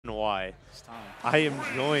why. It's time. I am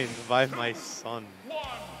joined by my son.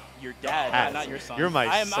 Your dad, not your son. You're my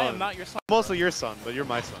son. I am not your son. I'm also your son, but you're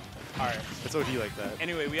my son. All right. It's OD like that.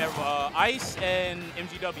 Anyway, we have Ice and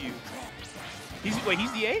MGW.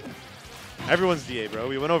 He's DA? Everyone's DA, bro.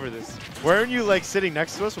 We went over this. Weren't you like sitting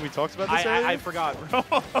next to us when we talked about this earlier? I forgot, bro.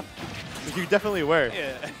 You definitely were.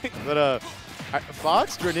 Yeah. But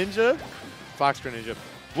Fox Greninja,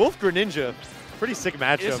 Wolf Greninja, pretty sick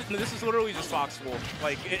matchup. This is literally just Fox Wolf.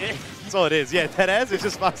 Like that's all it is. Yeah, deadass. It's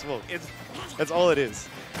just Fox Wolf. That's all it is.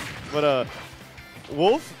 But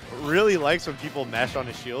Wolf really likes when people mash on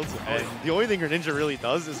his shields, and the only thing Greninja really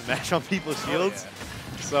does is mash on people's shields. Yeah.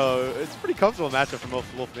 So it's a pretty comfortable matchup for most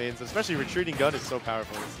Wolf mains, especially retreating gun is so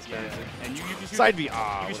powerful against this character. And you can shoot Side B, you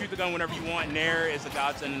can shoot the gun whenever you want. Nair is a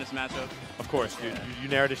godsend in this matchup. Of course, dude. You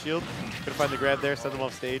nair the shield. Gonna find the grab there, send them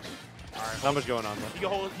off stage. All right, not much going on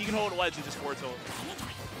though. He can hold a ledge and just forward tilt.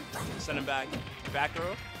 Send him back. Back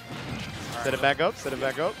throw. Set it back up. Set it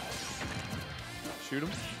back up. Shoot him.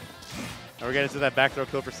 And we're getting to that back throw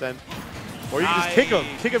kill percent. Or you can just kick him.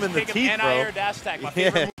 Kick him in the teeth, bro. Anti-air dash attack. My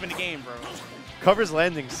favorite move in the game, bro. Covers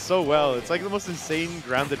landing so well. It's like the most insane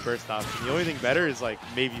grounded burst option. The only thing better is like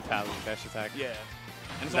maybe Pally dash attack. Yeah.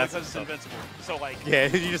 And it's only because it's invincible. So like. Yeah,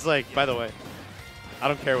 you just like, by the way, I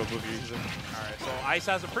don't care what move you're using. All right, so Ice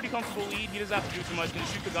has a pretty comfortable lead. He doesn't have to do too much. He can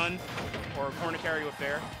shoot the gun or corner carry with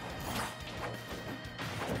fair.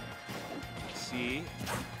 Let's see.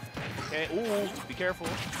 Okay, ooh, be careful.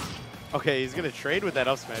 Okay, he's gonna trade with that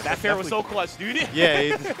up smash. That fair was so clutch, dude.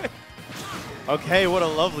 Yeah. Okay, what a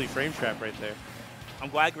lovely frame trap right there. I'm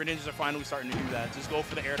glad Greninjas are finally starting to do that. Just go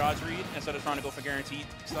for the air dodge read instead of trying to go for guaranteed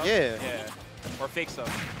stuff. Yeah. Yeah. Or fake stuff.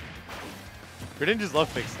 Greninjas love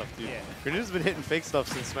fake stuff, dude. Yeah. Greninja's been hitting fake stuff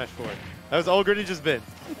since Smash 4. That was all Greninja's been.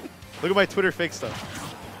 Look at my Twitter fake stuff.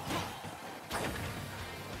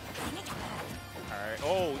 All right.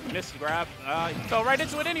 Oh, missed grab. He fell right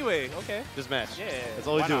into it anyway. Okay. Just mash. Yeah. That's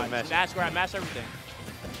all he's doing, mash. Mash, grab, mash everything.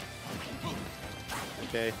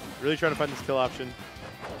 Okay. Really trying to find this kill option.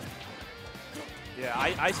 Yeah,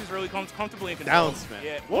 Ice is really comfortably in control. Down smash.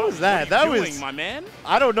 Yeah. What was that? What are you that doing, was my man.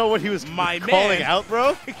 I don't know what he was calling out,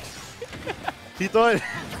 bro. He thought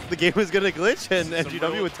the game was gonna glitch and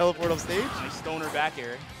MGW would teleport off stage. Nice stoner back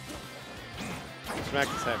air. Smack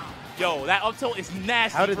his head. Yo, that up tilt is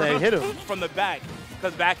nasty. How did that hit him? From the back.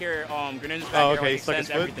 Because back air, Greninja's back air like,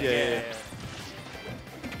 extends everything. Yeah.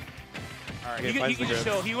 All right, he can just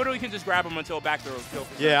chill. He literally can just grab him until back throw.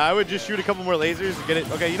 Yeah, I would just shoot a couple more lasers and get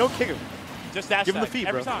it. Okay, you know, kick him. Just dash Give him the feet,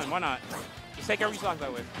 every bro. time. Why not? Just take every stock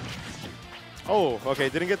that way. Oh, okay.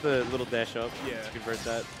 Didn't get the little dash up. Yeah. To convert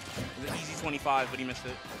that. It was an easy 25, but he missed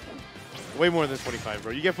it. Way more than 25,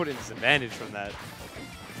 bro. You get put in disadvantage from that.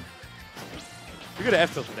 You could have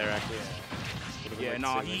F-tilted there, actually. Yeah,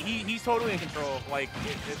 no, he's totally in control. Like,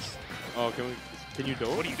 it's... Oh, can you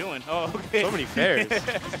do it? What are you doing? Oh, okay. So many fairs.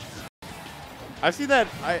 I've seen that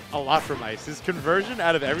a lot from Ice. His conversion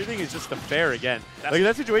out of everything is just a fair again. Like in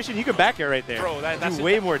that situation, he could back air right there. Bro, that's do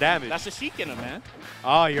way more damage. That's a Sheik in him, man.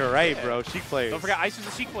 Oh, you're right, bro. Sheik players. Don't forget, Ice is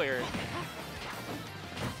a Sheik player.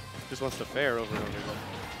 Just wants to fair over and over again.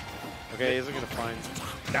 Okay, isn't going to find...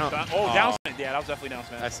 Down. Down smash. Yeah, that was definitely down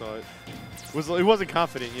smash. I saw it. He wasn't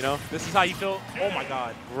confident, you know? This is how you feel? Oh, my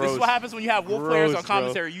God. Gross. This is what happens when you have Wolf players on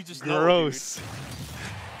commentary. You just know, Gross. Dude.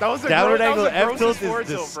 That was a downward angle F-tilt is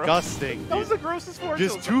disgusting. That was the grossest forward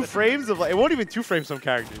tilt. Just 2 frames of like, it won't even 2 frame some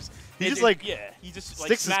characters. He just like, he just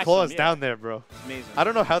sticks his claws down there, bro. Amazing. I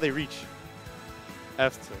don't know how they reach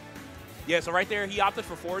F-tilt. Yeah, so right there, he opted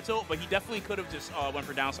for forward tilt, but he definitely could have just went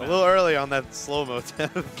for down smash. A little early on that slow-mo.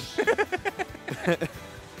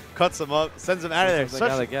 Cuts him up, sends him out of there. I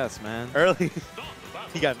gotta guess, man. Early.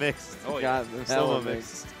 He got mixed. Oh, yeah. Slow-mo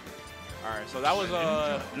mixed. All right, so that was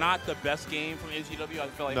not the best game from NGW. I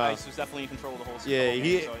feel like Ice was definitely in control of the whole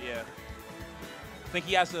game. So, yeah. I think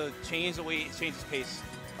he has to change his pace.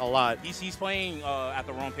 A lot. He's playing at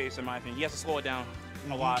the wrong pace, in my opinion. He has to slow it down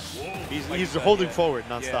a lot. He's holding forward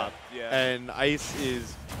nonstop. Yeah. And Ice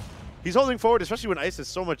is... He's holding forward, especially when Ice has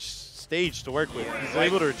so much stage to work with. He's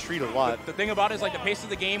able to retreat a lot. The thing about it is, like, the pace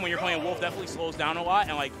of the game when you're playing Wolf definitely slows down a lot,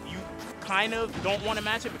 and, like, you kind of don't want to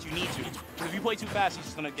match it, but you need to. Because if you play too fast, he's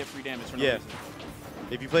just going to get free damage for no reason.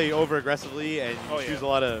 If you play over aggressively and you choose a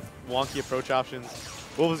lot of wonky approach options,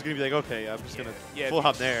 Wolf is going to be like, okay, I'm just going to full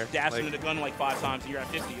hop there. Dash into the gun like 5 times and you're at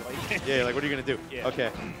 50. Like yeah, like what are you going to do? Yeah.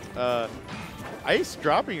 Okay. Ice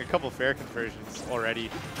dropping a couple fair conversions already,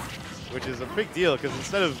 which is a big deal because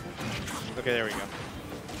instead of... Okay, there we go.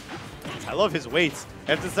 I love his weights.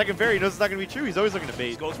 After the second fair, he knows it's not going to be true. He's always looking to bait.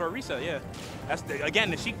 Just goes for a reset, yeah. That's, again,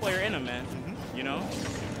 the Sheik player in him, man. You know?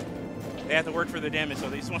 They have to work for the damage, so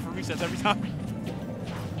they just went for resets every time.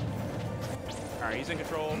 All right, he's in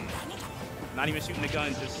control. Not even shooting the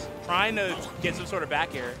gun, just trying to get some sort of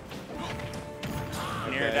back air.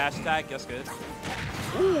 An air dash attack, that's good.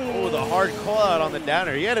 Ooh, the hard call out on the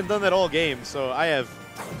downer. He hadn't done that all game, so I have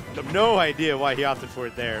no idea why he opted for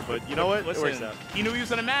it there. But you know what? Listen, it works out. He knew he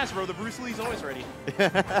was in a match, bro. The Bruce Lee's always ready.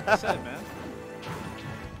 That's it, man.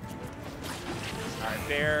 All right,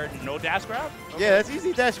 fair. No dash grab? Okay. Yeah, that's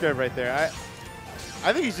easy dash grab right there.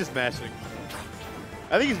 I think he's just mashing.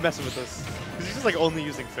 I think he's messing with us. Because he's just like only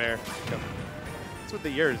using fair. That's what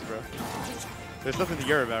the year is, bro. There's nothing to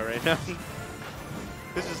year about right now.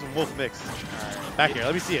 This is some wolf mix. All right. Back here.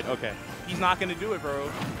 Let me see it. Okay. He's not going to do it,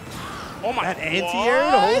 bro. Oh, my God. That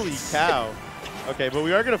anti-air? Holy cow. Okay, but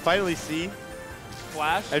we are going to finally see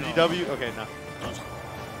Flash? MGW. No. Okay, no.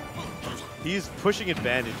 He's pushing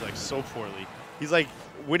advantage like so poorly. He's like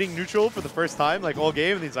winning neutral for the first time like all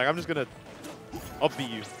game, and he's like, I'm just going to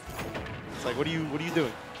upbeat you. It's like, what are you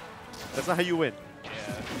doing? That's not how you win. Yeah.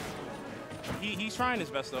 He's trying his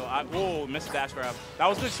best, though. Whoa, missed dash grab. That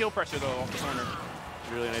was good shield pressure, though, off the corner.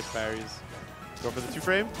 Really nice parries. Go for the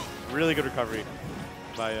 2-frame. Really good recovery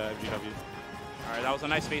by MGW. All right, that was a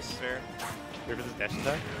nice space fair. Here for this dash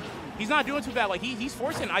attack. He's not doing too bad. Like he's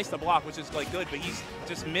forcing Ice to block, which is like good, but he's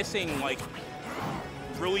just missing like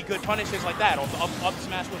really good punishes like that. Up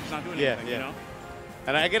smash whip is not doing anything, you know?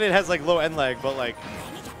 And I get it has like low end lag, but like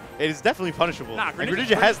it is definitely punishable. Nah,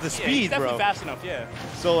 Greninja has the speed, he's definitely bro. fast enough, yeah.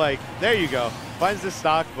 So like, there you go. Finds this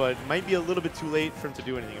stock, but might be a little bit too late for him to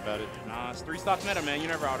do anything about it. Nah, it's 3 stock meta, man. You're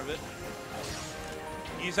never out of it.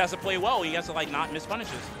 He just has to play well. He has to like not miss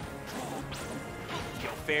punishes. Yo,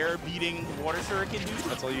 fair beating water shuriken, dude.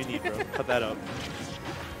 That's all you need, bro. Cut that up.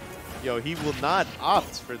 Yo, he will not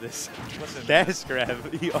opt for this dash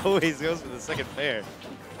grab. He always goes for the second fair.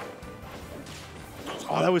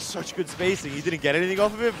 Oh, that was such good spacing. He didn't get anything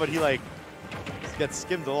off of it, but he like gets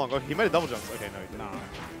skimmed along. Oh, he might have double jumped. Okay, no, he didn't. Nah.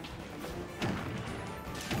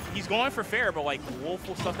 He's going for fair, but like Wolf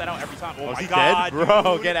will stuff that out every time. Oh, my he God, dead?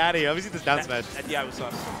 Bro, dude. get out of here. Let me see this down smash. Yeah, it was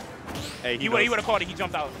sus. Hey, he would have caught it. He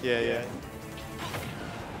jumped out. Yeah.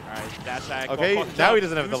 All right, dash tag. Okay, now he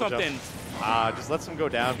doesn't have a double jump. Ah, just lets him go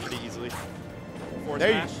down pretty easily. Forward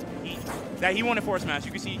smash. He wanted forward smash.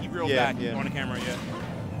 You can see he reeled back on the camera,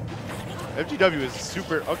 MGW is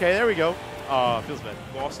super. Okay, there we go. Oh, feels bad.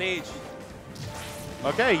 Go off stage.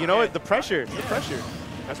 Okay, you know what? The pressure. The pressure.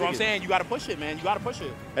 That's what I'm saying. You got to push it, man. You got to push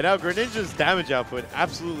it. And now Greninja's damage output,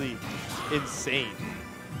 absolutely insane.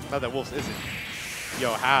 Not that Wolf's isn't.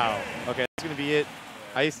 Yo, how? Okay, that's going to be it.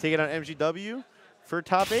 Ice taking on MGW for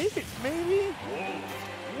top 8, maybe?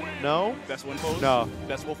 No? Best win pose? No.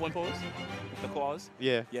 Best Wolf win pose? The claws?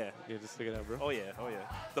 Yeah. Yeah. Yeah, just stick it out, bro. Oh, yeah. Oh, yeah.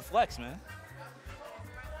 The flex, man.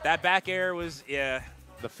 That back air was, The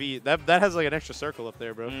feet. That has like an extra circle up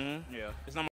there, bro. Yeah. It's not